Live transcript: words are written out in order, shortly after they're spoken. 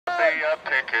be a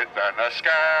picket than a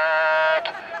scab.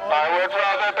 I would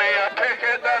rather be a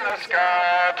picket than a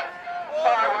scab.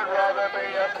 I would rather be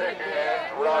a picket,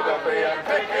 rather be a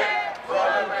picket,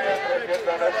 rather be a picket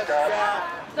than a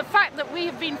scab. The fact that we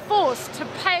have been forced to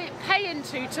pay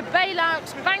into to bail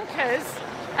out bankers,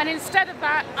 and instead of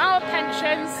that our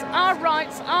pensions, our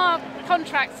rights, our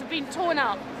contracts have been torn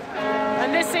up.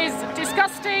 And this is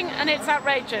disgusting and it's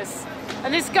outrageous.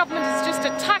 And this government is just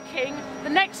attacking the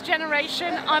next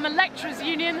generation. I'm a lecturers'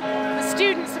 union. The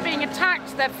students are being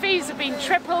attacked. Their fees have been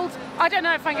tripled. I don't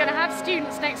know if I'm going to have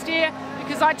students next year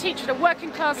because I teach at a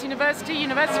working class university,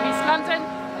 University of East London.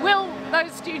 Will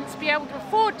those students be able to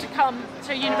afford to come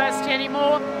to university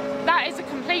anymore? That is a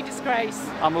complete disgrace.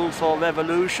 I'm all for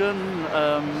revolution.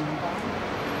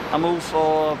 I'm all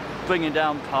for bringing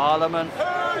down Parliament.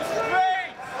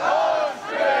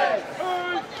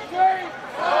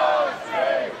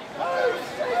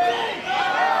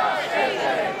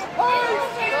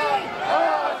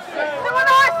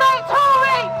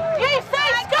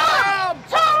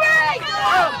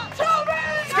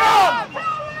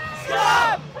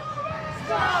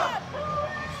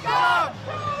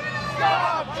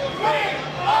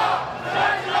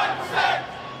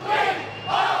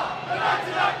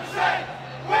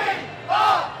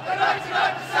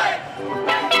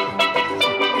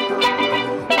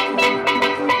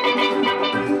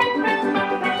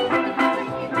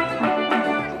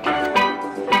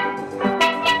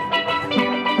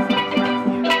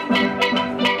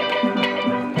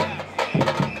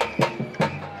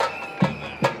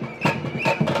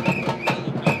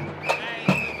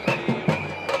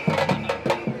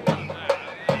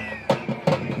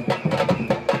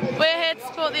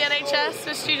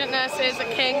 We're student nurses at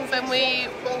King's, and we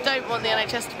don't want the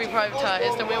NHS to be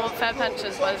privatised, and we want fair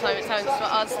pensions by the time it's time for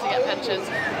us to get pensions.